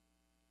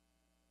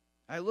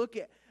 I look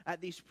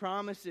at these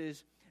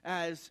promises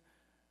as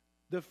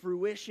the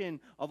fruition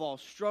of all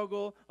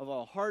struggle, of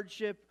all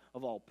hardship,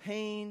 of all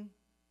pain,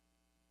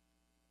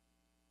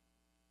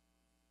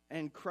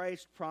 and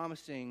Christ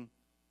promising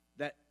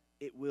that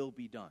it will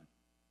be done.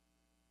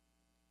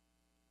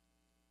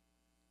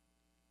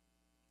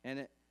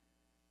 And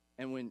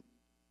when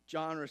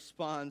John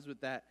responds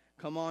with that,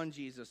 come on,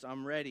 Jesus,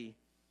 I'm ready,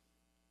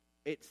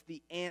 it's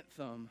the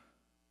anthem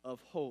of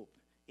hope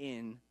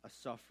in a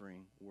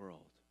suffering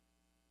world.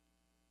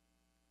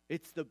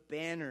 It's the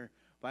banner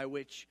by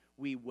which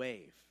we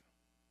wave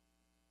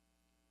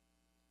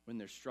when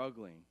they're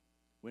struggling,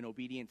 when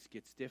obedience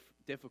gets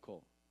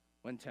difficult,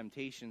 when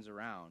temptation's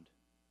around,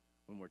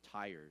 when we're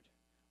tired,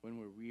 when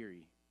we're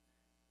weary,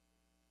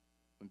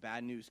 when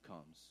bad news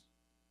comes.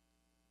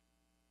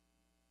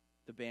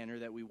 The banner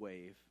that we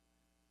wave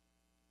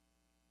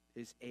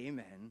is,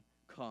 Amen,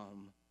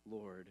 come,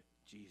 Lord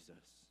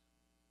Jesus.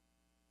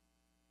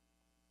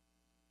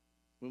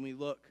 When we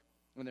look,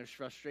 when there's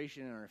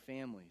frustration in our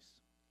families,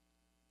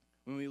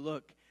 when we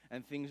look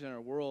and things in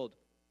our world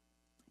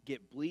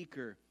get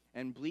bleaker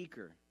and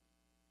bleaker,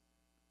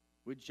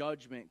 with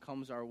judgment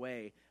comes our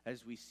way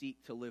as we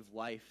seek to live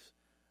life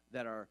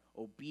that are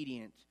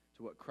obedient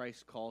to what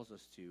Christ calls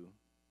us to.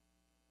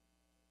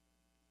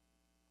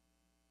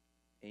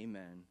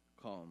 Amen.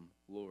 Come,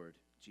 Lord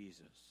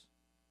Jesus.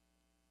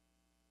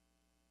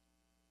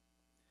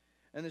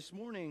 And this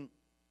morning,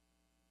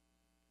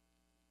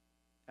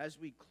 as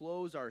we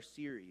close our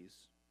series,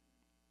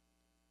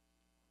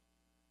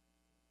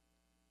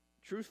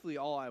 truthfully,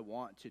 all I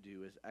want to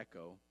do is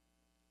echo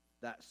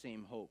that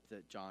same hope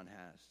that John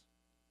has.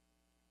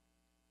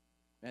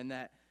 And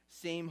that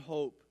same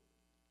hope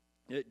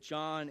that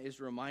John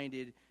is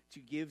reminded to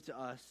give to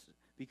us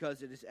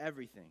because it is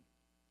everything.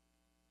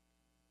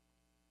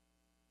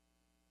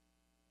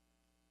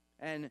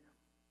 And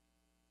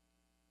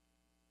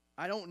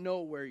I don't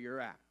know where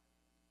you're at.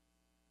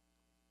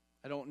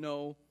 I don't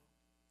know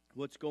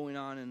what's going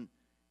on in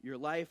your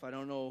life. I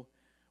don't know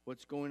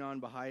what's going on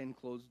behind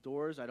closed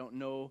doors. I don't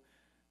know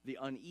the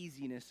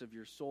uneasiness of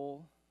your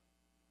soul.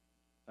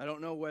 I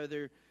don't know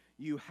whether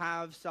you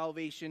have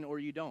salvation or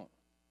you don't.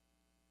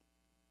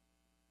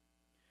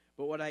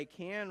 But what I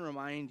can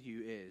remind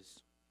you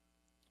is,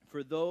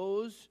 for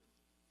those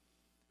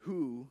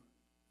who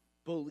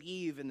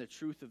believe in the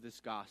truth of this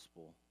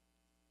gospel,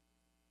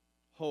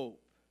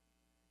 hope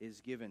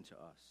is given to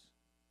us.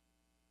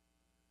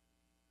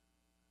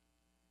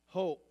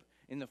 Hope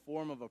in the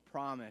form of a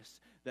promise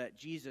that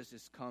Jesus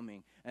is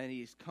coming and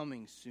he is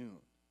coming soon.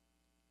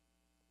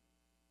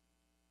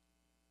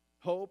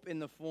 Hope in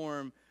the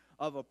form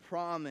of a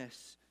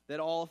promise that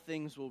all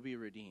things will be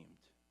redeemed.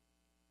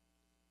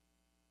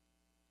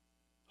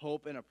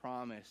 Hope and a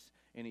promise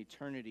in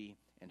eternity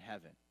in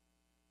heaven.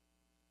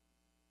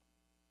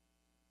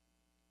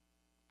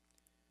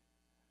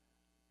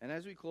 And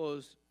as we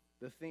close,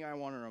 the thing I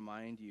want to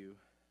remind you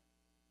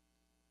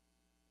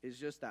is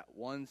just that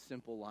one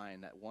simple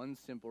line, that one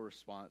simple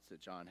response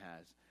that John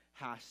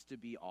has to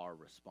be our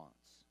response.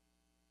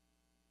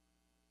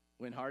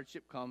 When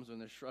hardship comes, when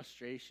there's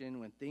frustration,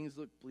 when things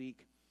look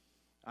bleak,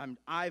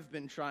 I've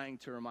been trying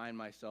to remind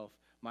myself,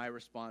 my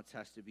response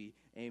has to be,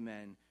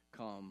 Amen,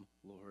 come,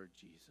 Lord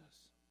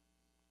Jesus.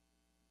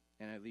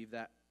 And I leave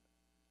that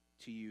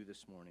to you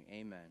this morning.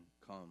 Amen,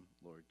 come,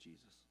 Lord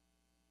Jesus.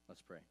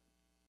 Let's pray.